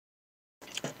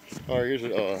Alright, here's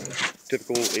a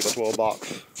typical 8x12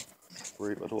 box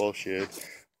for 8x12 shed.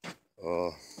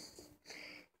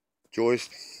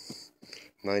 Joist,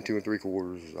 92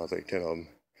 3/4, I think 10 of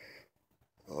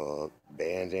them.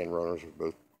 Bands and runners are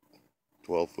both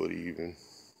 12 foot even.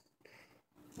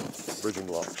 Bridging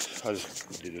blocks. I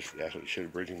just did this actually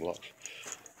shed bridging blocks.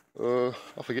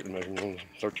 I forget the measurement on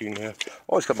 13.5. I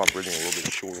always cut my bridging a little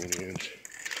bit short on the ends.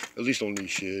 At least on these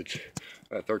sheds.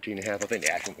 At 13.5, I think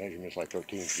the actual measurement is like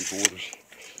 13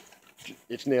 3/4.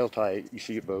 It's nail tight. You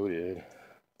see it bowed in.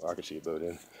 Or I can see it bowed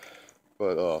in.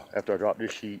 But after I drop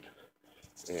this sheet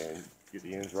and get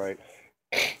the ends right,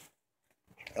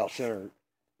 I'll center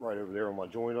right over there on my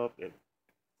joint up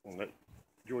on that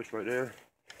joist right there,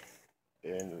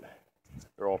 and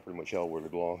they're all pretty much held where they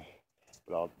belong.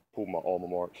 But I'll pull all my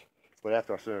marks. But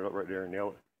after I center it up right there and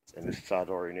nail it, and this side's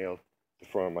already nailed, the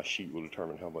front of my sheet will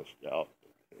determine how much out.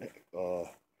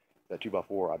 That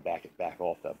 2x4, I back it back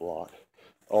off that block.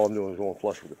 All I'm doing is going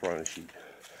flush with the front of the sheet.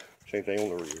 Same thing on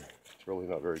the rear. It's really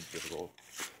not very difficult.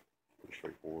 Pretty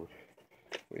straightforward.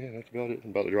 But yeah, that's about it. I'm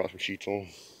about to drop some sheets on.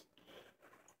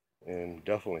 And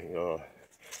definitely,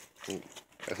 after you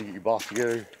get your box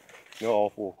together, nail all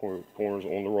four corners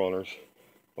on the runners.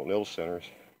 Don't nail the centers,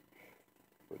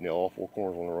 but nail all four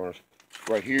corners on the runners.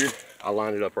 Right here, I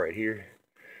lined it up right here.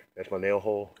 That's my nail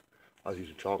hole. I was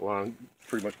using chalk line,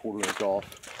 pretty much 1/4 inch off.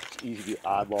 It's easy to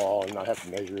eyeball and not have to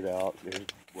measure it out. There's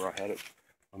where I had it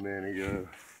a minute ago.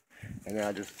 And then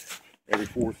I just, every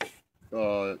fourth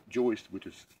joist, which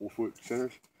is 4 foot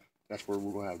centers, that's where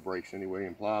we're gonna have breaks anyway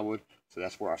in plywood. So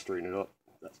that's where I straighten it up.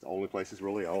 That's the only places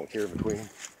really, I don't care in between.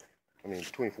 I mean,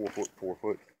 between 4 foot, 4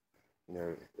 foot, you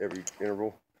know, every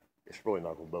interval, it's really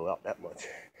not gonna bow out that much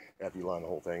after you line the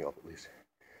whole thing up at least.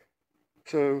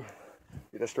 So,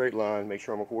 get a straight line, make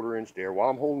sure I'm a 1/4 inch there. While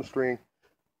I'm holding the string,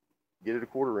 get it a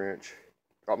 1/4 inch,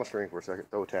 drop my string for a second,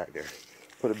 throw a tack there.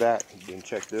 Put it back, then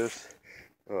check this.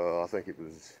 I think it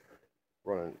was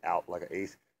running out like an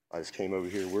 1/8. I just came over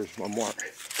here, where's my mark?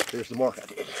 There's the mark I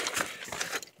did.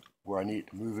 Where I need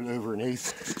to move it over an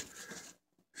 1/8.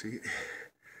 See?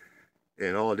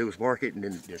 And all I did was mark it and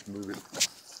then just move it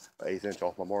an 1/8 inch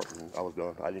off my mark and I was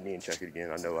done. I didn't even check it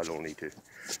again. I know I don't need to.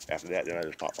 After that, then I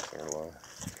just pop my center line.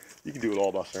 You can do it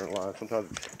all by center line.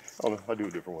 Sometimes, I don't know, I do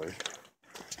it different ways.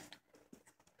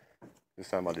 This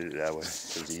time I did it that way.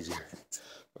 It was easier.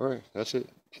 Alright, that's it.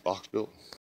 Box built.